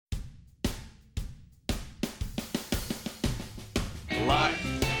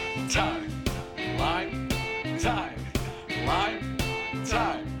Lime time. Lime time. Lime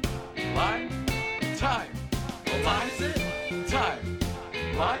time. Lime time. Lime time.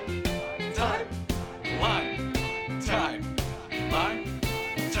 Lime time. Lime time. Lime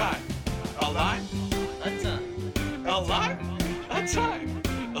time. A lime. A time. A lime. A time.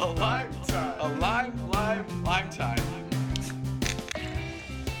 A lime time. A lime time.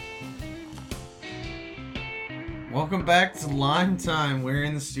 Welcome back to Lime Time. We're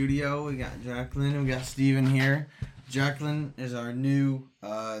in the studio. We got Jacqueline and we got Steven here. Jacqueline is our new,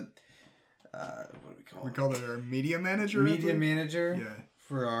 what do we call it? We call it our media manager. Media manager. Yeah.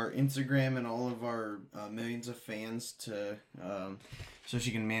 For our Instagram and all of our millions of fans to, so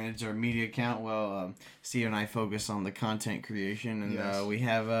she can manage our media account while Steve and I focus on the content creation. And Yes. we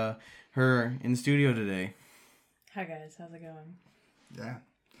have her in the studio today. Hi guys, how's it going? Yeah.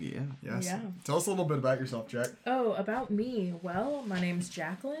 Yeah. Yes. Yeah. Tell us a little bit about yourself, Jack. Oh, about me. Well, my name's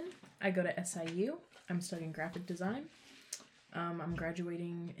Jacqueline. I go to SIU. I'm studying graphic design. I'm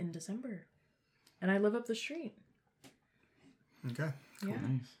graduating in December. And I live up the street. Okay. Yeah.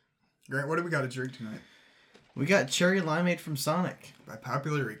 Nice. Great. What do we got to drink tonight? We got cherry limeade from Sonic. By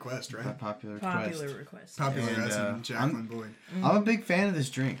popular request, right? By popular Popular request. request. Popular And, as in I'm- Jacqueline Boyd. I'm a big fan of this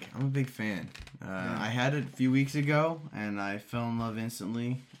drink. I'm a big fan. I had it a few weeks ago, and I fell in love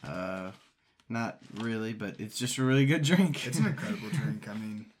instantly. Not really, but it's just a really good drink. It's an incredible drink. I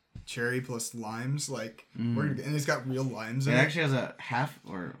mean, cherry plus limes, like, Mm. and it's got real limes It in it. actually has a half,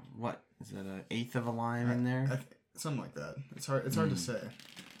 or what? Is it an eighth of a lime in there? Something like that. It's hard to say.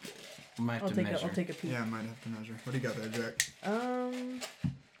 I might have I'll to take measure. I'll take a peek. Yeah, I might have to measure. What do you got there, Jack?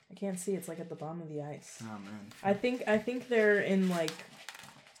 I can't see. It's like at the bottom of the ice. Oh man. I think they're in like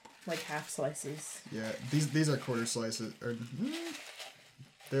half slices. Yeah, these are quarter slices, or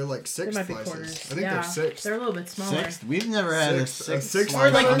they're like They six might be slices. quarters. I think yeah, they're six. They're a little bit smaller. Sixth? We've never had a Sixth. sixth Six Or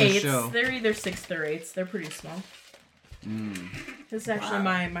slice like on the eighths. show. They're either sixth or eighths. They're pretty small. This is actually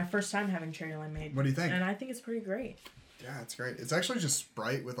my first time having cherry limeade. What do you think? And I think it's pretty great. Yeah, it's great. It's actually just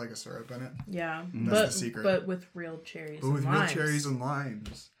Sprite with like a syrup in it. Yeah, That's the secret. but with real cherries. But with and real limes. cherries and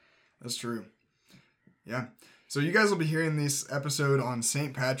limes. That's true. Yeah. So you guys will be hearing this episode on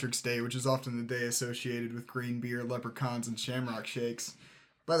St. Patrick's Day, which is often the day associated with green beer, leprechauns, and shamrock shakes.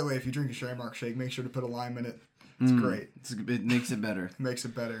 By the way, if you drink a shamrock shake, make sure to put a lime in it. It's great. It makes it better. Makes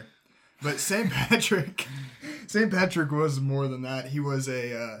it better. But St. Patrick was more than that.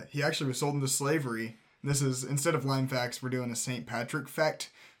 He actually was sold into slavery. This is, instead of lime facts, we're doing a St. Patrick fact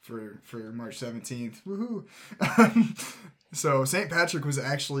for March 17th. Woohoo! So St. Patrick was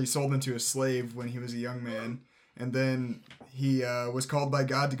actually sold into a slave when he was a young man. And then he was called by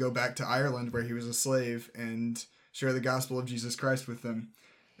God to go back to Ireland where he was a slave and share the gospel of Jesus Christ with them.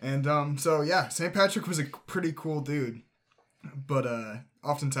 And so, yeah, St. Patrick was a pretty cool dude. But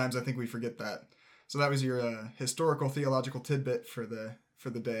oftentimes I think we forget that. So that was your historical theological tidbit for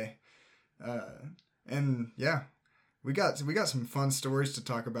the day. And yeah, we got some fun stories to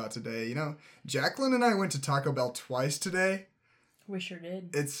talk about today. You know, Jacqueline and I went to Taco Bell twice today. We sure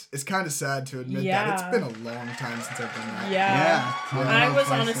did. It's kind of sad to admit that. Yeah. It's been a long time since I've done that. Yeah. I was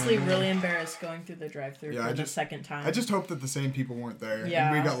Yeah. honestly really embarrassed going through the drive-thru Yeah, for the second time. I just hope that the same people weren't there. Yeah.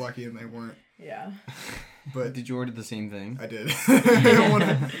 And we got lucky and they weren't. Yeah. But Did you order the same thing? I did.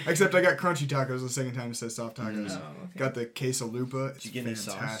 Except I got crunchy tacos the second time it said soft tacos. Oh, okay. Got the quesalupa. It's you get any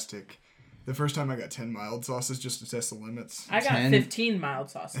sauce? fantastic. The first time I got 10 mild sauces just to test the limits. I got 10? 15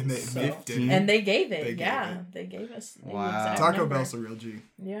 mild sauces. And they- so. 15? And they gave it. They gave yeah. it. They gave us the Wow. exact Taco number. Bell's the real G.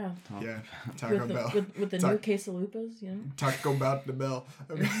 Yeah. Yeah. Taco Bell. With the Ta- new quesalupas, you know? Taco Bell the Bell.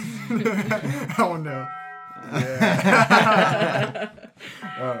 Oh no. Yeah.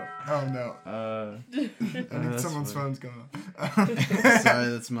 oh no. I think someone's phone's going on. Sorry,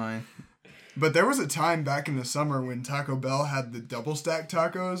 that's mine. But there was a time back in the summer when Taco Bell had the double stack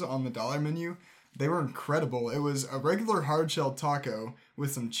tacos on the dollar menu. They were incredible. It was a regular hard shell taco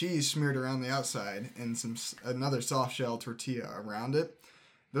with some cheese smeared around the outside and another soft shell tortilla around it.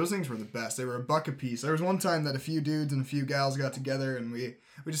 Those things were the best. They were $1 a piece. There was one time that a few dudes and a few gals got together and we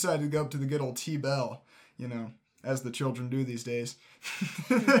decided to go up to the good old T-Bell, you know, as the children do these days.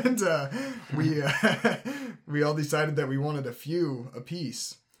 And we all decided that we wanted a few a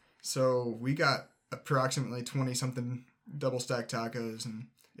piece. So we got approximately 20-something double stack tacos, and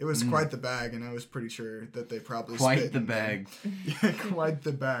it was quite the bag, and I was pretty sure that they probably Quite spit the in them. bag. Yeah, quite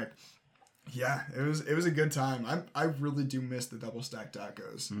the bag. Yeah, it was a good time. I really do miss the double stack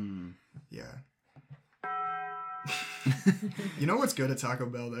tacos. Yeah. You know what's good at Taco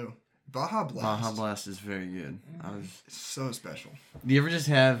Bell though? Baja Blast. Baja Blast is very good. It's so special. Do you ever just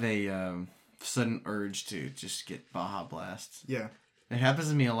have a sudden urge to just get Baja Blast? Yeah. It happens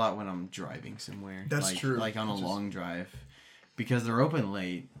to me a lot when I'm driving somewhere. That's true. Like on a long drive. Because they're open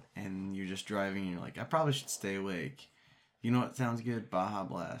late, and you're just driving, and you're like, I probably should stay awake. You know what sounds good? Baja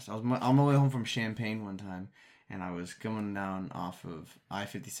Blast. I was on my way home from Champaign one time, and I was coming down off of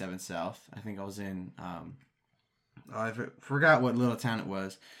I-57 South. I think I was in, I forgot what little town it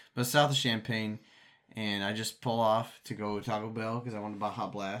was, but south of Champaign, and I just pull off to go to Taco Bell because I wanted Baja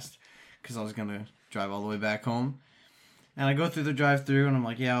Blast, because I was going to drive all the way back home. And I go through the drive-thru, and I'm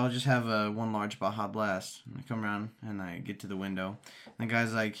like, yeah, I'll just have one large Baja Blast. And I come around, and I get to the window. And the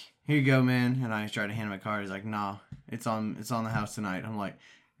guy's like, here you go, man. And I try to hand him my card. He's like, nah, it's on the house tonight. I'm like,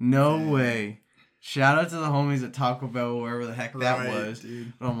 no way. Shout out to the homies at Taco Bell, wherever the heck that was.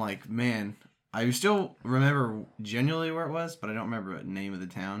 Dude. But I'm like, man, I still remember genuinely where it was, but I don't remember the name of the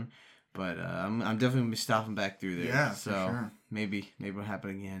town. But I'm definitely going to be stopping back through there. Yeah, so for sure. Maybe it'll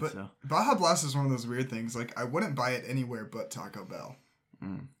happen again. But So Baja Blast is one of those weird things. Like, I wouldn't buy it anywhere but Taco Bell.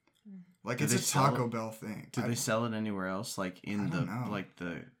 Mm. Like, Do it's they a sell Taco Bell thing. Do they sell it anywhere else, like in I the don't know. like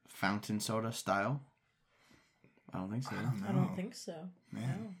the fountain soda style? I don't think so. I don't know. I don't think so. Man,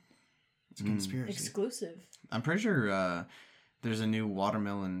 No. it's a conspiracy. Exclusive. I'm pretty sure there's a new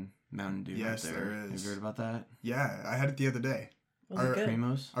watermelon Mountain Dew Yes, out there. there Have is. you heard about that? Yeah, I had it the other day. Was Our- it good?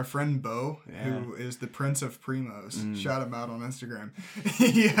 Primos? Our friend Bo, Yeah. who is the Prince of Primos, Mm. shout him out on Instagram.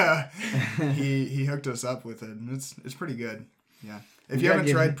 Yeah, he hooked us up with it, and it's pretty good. Yeah, if you gotta haven't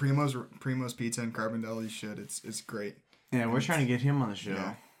get tried him- Primo's Pizza in Carbondale, you should. It's great. Yeah, we're trying to get him on the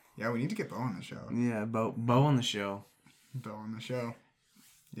show. Yeah, we need to get Bo on the show. Yeah, Bo on the show. Bo on the show.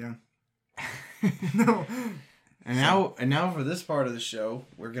 Yeah. No. And now for this part of the show,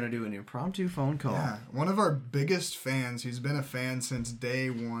 we're gonna do an impromptu phone call. Yeah, one of our biggest fans, who's been a fan since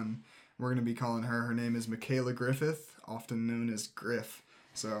day one. We're gonna be calling her. Her name is Michaela Griffith, often known as Griff.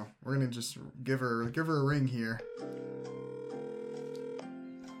 So we're gonna just give her a ring here.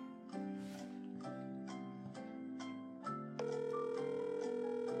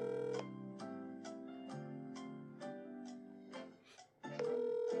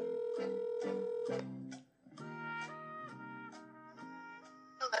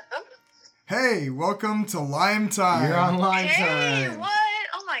 Hello? Hey, welcome to Lime Time. You're on Lime Hey, Time. what?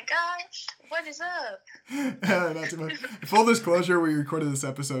 Oh my gosh. What is up? Not too much. Full disclosure, we recorded this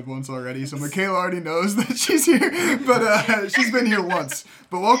episode once already, so Michaela already knows that she's here, but she's been here once.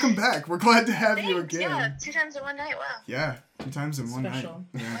 But welcome back. We're glad to have you Thanks. again. Yeah, 2 times in one night. Wow. Yeah, 2 times in one Special.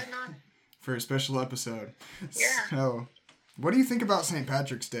 night. Yeah, Right on. for a special episode. Yeah. So, what do you think about St.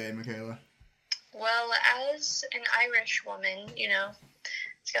 Patrick's Day, Michaela? Well, as an Irish woman, you know,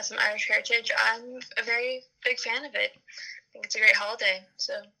 it's got some Irish heritage. I'm a very big fan of it. I think it's a great holiday.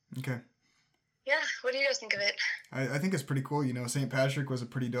 So, Okay. yeah. What do you guys think of it? I think it's pretty cool. You know, St. Patrick was a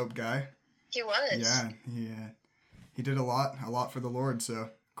pretty dope guy. He was. Yeah, he did a lot for the Lord. So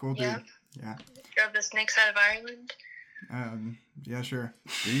cool dude. Yeah. Yeah. Drove the snakes out of Ireland. Yeah, sure.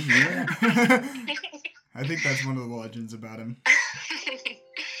 Did you hear that? I think that's one of the legends about him.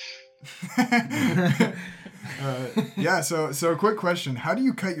 Yeah. So quick question: how do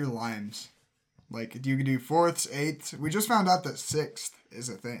you cut your limes? Like, do you do 4ths, 8ths? We just found out that 6th is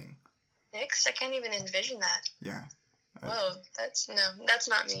a thing. 6? I can't even envision that. Yeah. Whoa, that's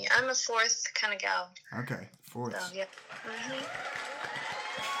not me. I'm a 4th kind of gal. Okay. 4ths. So, yeah.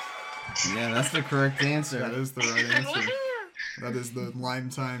 Yeah, that's the correct answer. That is the right answer. Woohoo! That is the Lime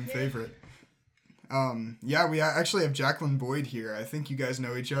Time favorite. Yeah, we actually have Jacqueline Boyd here. I think you guys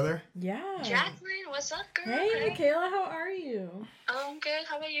know each other. Yeah. Jacqueline, what's up, girl? Hey, Michaela, how are you? Oh, I'm good.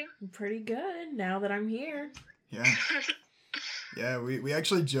 How about you? Pretty good now that I'm here. Yeah. Yeah, we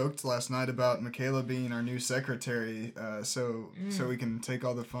actually joked last night about Michaela being our new secretary, so we can take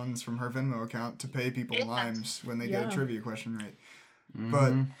all the funds from her Venmo account to pay people Yeah. limes when they get Yeah. a trivia question right. Mhm.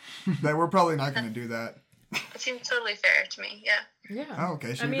 But that we're probably not going to do that. It seems totally fair to me. Yeah. Yeah. Oh,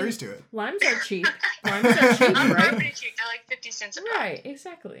 okay. She I mean- agrees to it. Limes are cheap. Limes are cheap, I'm right? pretty cheap. They're like 50 cents a pop. Right,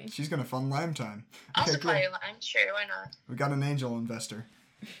 exactly. She's going to fund Lime Time. I'll Okay, supply cool. you lime. Sure, why not? We got an angel investor.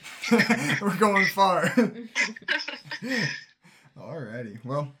 We're going far. Alrighty.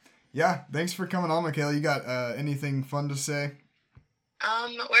 Well, yeah. Thanks for coming on, Michaela. You got anything fun to say?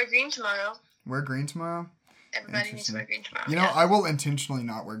 Wear green tomorrow. Wear green tomorrow? Everybody needs to wear green tomorrow. You know, yeah. I will intentionally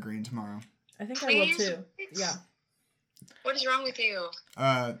not wear green tomorrow. I think Please? I will too. Yeah. What is wrong with you?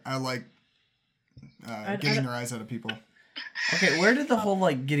 I like getting I- a rise out of people. Okay, where did the whole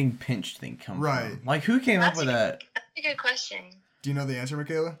like getting pinched thing come Right. from? Like, who came up with that? That's a good question. Do you know the answer,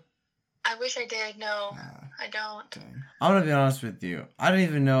 Michaela? I wish I did. No, Nah, I don't. dang. I'm gonna be honest with you. I didn't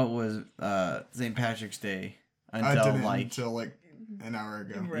even know it was St. Patrick's Day I until didn't like until like an hour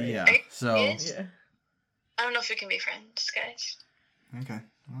ago. Right. yeah. Are you So serious? Yeah. I don't know if we can be friends, guys. Okay.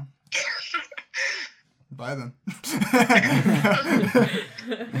 Well, bye then.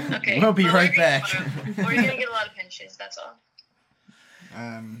 Okay. We'll be well, right we're back. We're gonna get a lot of pinches. That's all.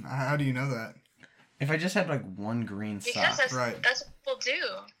 How do you know that? If I just had like one green Because sock. Right. that's what people do.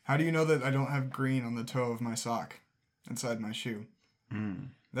 How do you know that I don't have green on the toe of my sock inside my shoe? Mm.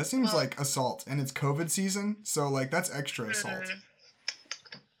 That seems Well- like assault, and it's COVID season, so like that's extra assault.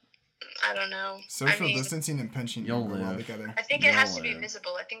 I don't know. Social I mean, distancing and pinching You'll don't go well live. together. I think it has to be You'll live.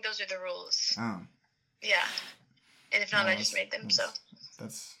 visible. I think those are the rules. Oh, Yeah. And if not, No, I just that's- made them. So.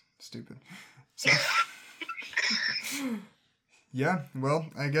 that's stupid. So, yeah, well,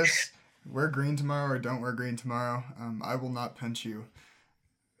 I guess wear green tomorrow or don't wear green tomorrow. I will not pinch you.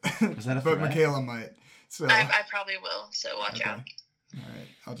 Is that a But threat? Michaela might. So, I probably will. So watch okay. out. All right,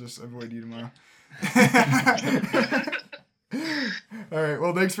 I'll just avoid you tomorrow. All right,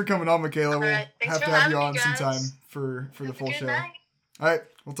 well, thanks for coming on, Michaela. We'll Alright, thanks have for to have having you me, on guys. sometime for the Have a full good show. night. All right,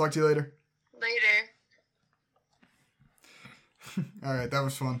 we'll talk to you later. Later. All right, that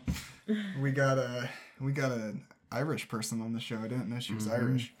was fun. We got an Irish person on the show. I didn't know she was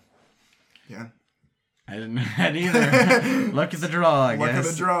Irish. Yeah. I didn't know that either. Look at the draw, I Look guess.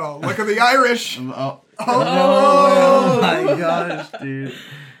 at the draw. Look at the Irish. Oh. Oh. Oh my gosh, dude.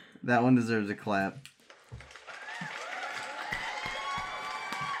 That one deserves a clap.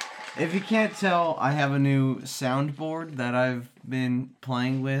 If you can't tell, I have a new soundboard that I've been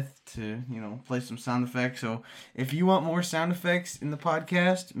playing with to, play some sound effects. So if you want more sound effects in the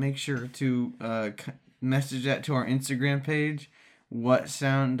podcast, make sure to message that to our Instagram page. What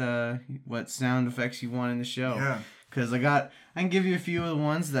sound effects you want in the show? Yeah. Because I can give you a few of the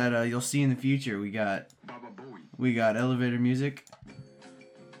ones that you'll see in the future. We got elevator music.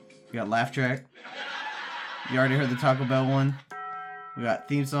 We got laugh track. You already heard the Taco Bell one. We got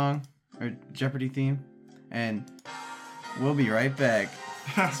theme song, or Jeopardy theme. And we'll be right back.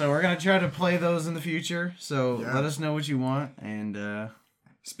 So we're going to try to play those in the future. So Yeah. let us know what you want. And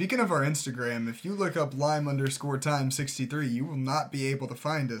Speaking of our Instagram, if you look up lime_time63, you will not be able to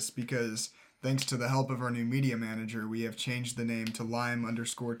find us because thanks to the help of our new media manager, we have changed the name to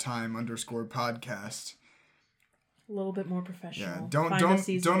lime_time_podcast. A little bit more professional. Yeah, Find us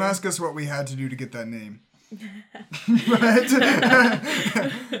don't easier. ask us what we had to do to get that name.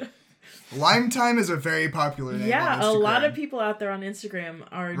 Lime Time is a very popular name. Yeah, on a lot Instagram. of people out there on Instagram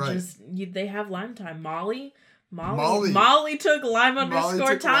are Right. they have Lime Time. Molly Molly. took Lime underscore took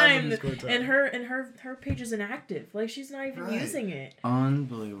Lime time, underscore time. and her page is inactive. Like she's not even Right. using it.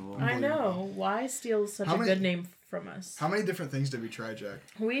 unbelievable. I know. Why steal such How a many- good name from us? How many different things did we try, Jack?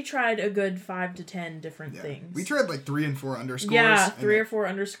 We tried a good 5 to 10 different Yeah. things. We tried like 3 and 4 underscores. Yeah, and 3 it or 4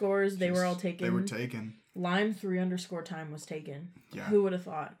 underscores. They were all just- taken. They were taken. Lime 3_time was taken. Yeah. Who would have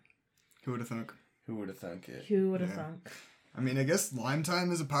thought? Who would have thunk? Who would have thunk it? Who would have Yeah. thunk? I mean, I guess lime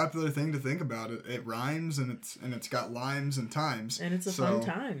time is a popular thing to think about. It rhymes and it's got limes and times. And it's a So- fun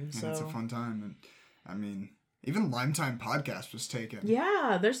time. And So it's a fun time. And I mean, even Lime Time podcast was taken.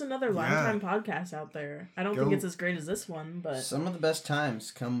 yeah, there's another Lime Yeah. Time podcast out there. I don't Go- think it's as great as this one, but Some of the best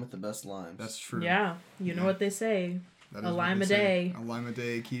times come with the best limes. That's true. yeah, you know Yeah. what they say. That a is what lime they a say. day. A lime a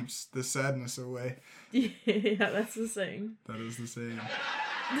day keeps the sadness away. Yeah, that's the saying. That is the saying.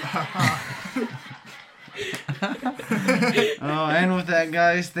 Oh, and with that,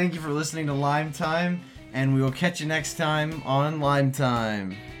 guys, thank you for listening to Lime Time, and we will catch you next time on Lime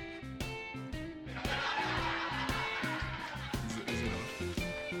Time. Is it off?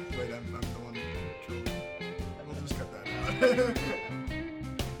 Wait, I'm the one controlling. We'll just cut that out.